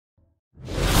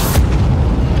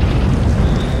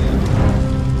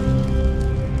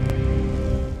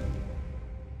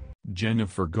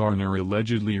Jennifer Garner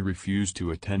allegedly refused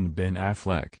to attend Ben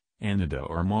Affleck, Ana de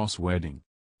Armas' wedding.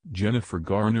 Jennifer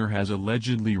Garner has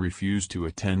allegedly refused to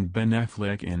attend Ben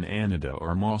Affleck and Ana de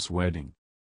Armas' wedding.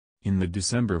 In the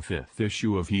December 5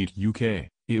 issue of Heat UK,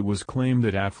 it was claimed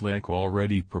that Affleck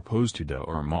already proposed to de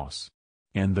Armas,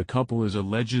 and the couple is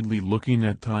allegedly looking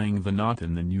at tying the knot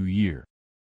in the new year.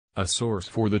 A source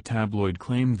for the tabloid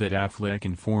claimed that Affleck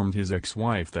informed his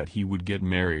ex-wife that he would get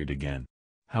married again.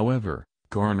 However,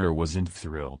 Garner wasn't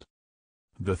thrilled.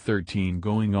 The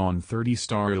 13-going-on-30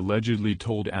 star allegedly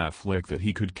told Affleck that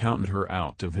he could count her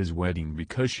out of his wedding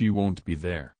because she won't be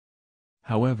there.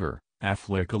 However,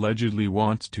 Affleck allegedly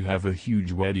wants to have a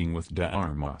huge wedding with de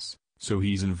Armas, so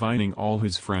he's inviting all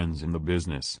his friends in the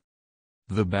business.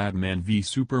 The Batman v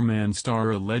Superman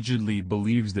star allegedly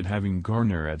believes that having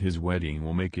Garner at his wedding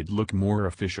will make it look more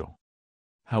official.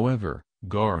 However,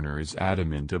 Garner is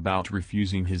adamant about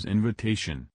refusing his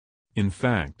invitation. In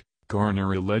fact,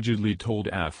 Garner allegedly told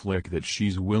Affleck that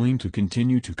she's willing to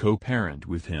continue to co-parent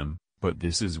with him, but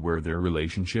this is where their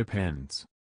relationship ends.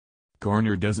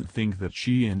 Garner doesn't think that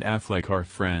she and Affleck are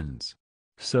friends.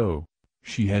 So,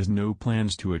 she has no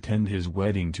plans to attend his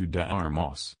wedding to de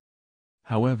Armas.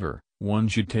 However, one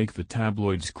should take the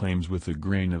tabloid's claims with a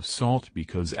grain of salt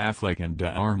because Affleck and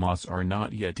de Armas are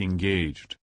not yet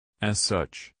engaged. As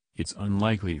such, it's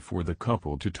unlikely for the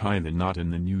couple to tie the knot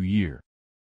in the new year.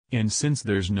 And since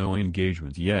there's no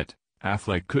engagement yet,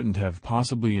 Affleck couldn't have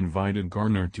possibly invited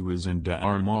Garner to his and de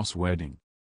Armas' wedding.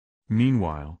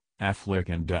 Meanwhile, Affleck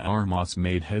and de Armas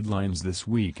made headlines this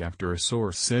week after a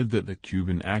source said that the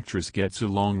Cuban actress gets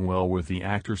along well with the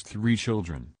actor's 3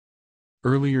 children.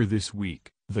 Earlier this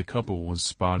week, the couple was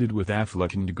spotted with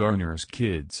Affleck and Garner's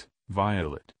kids,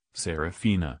 Violet,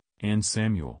 Serafina, and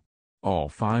Samuel. All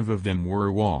 5 of them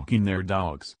were walking their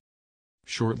dogs.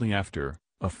 Shortly after,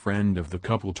 a friend of the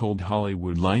couple told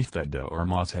Hollywood Life that de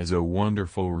Armas has a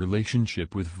wonderful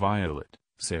relationship with Violet,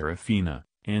 Serafina,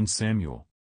 and Samuel.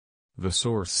 The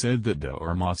source said that de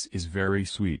Armas is very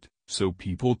sweet, so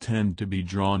people tend to be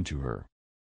drawn to her.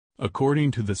 According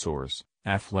to the source,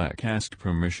 Affleck asked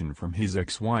permission from his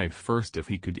ex-wife first if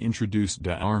he could introduce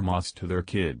de Armas to their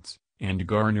kids, and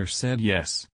Garner said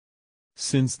yes.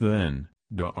 Since then,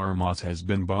 de Armas has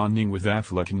been bonding with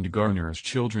Affleck and Garner's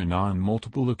children on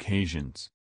multiple occasions.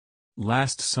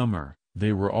 Last summer,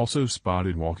 they were also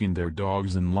spotted walking their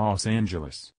dogs in Los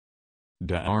Angeles.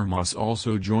 De Armas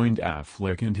also joined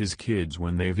Affleck and his kids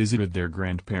when they visited their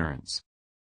grandparents.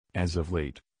 As of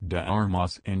late, de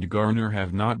Armas and Garner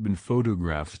have not been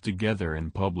photographed together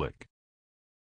in public.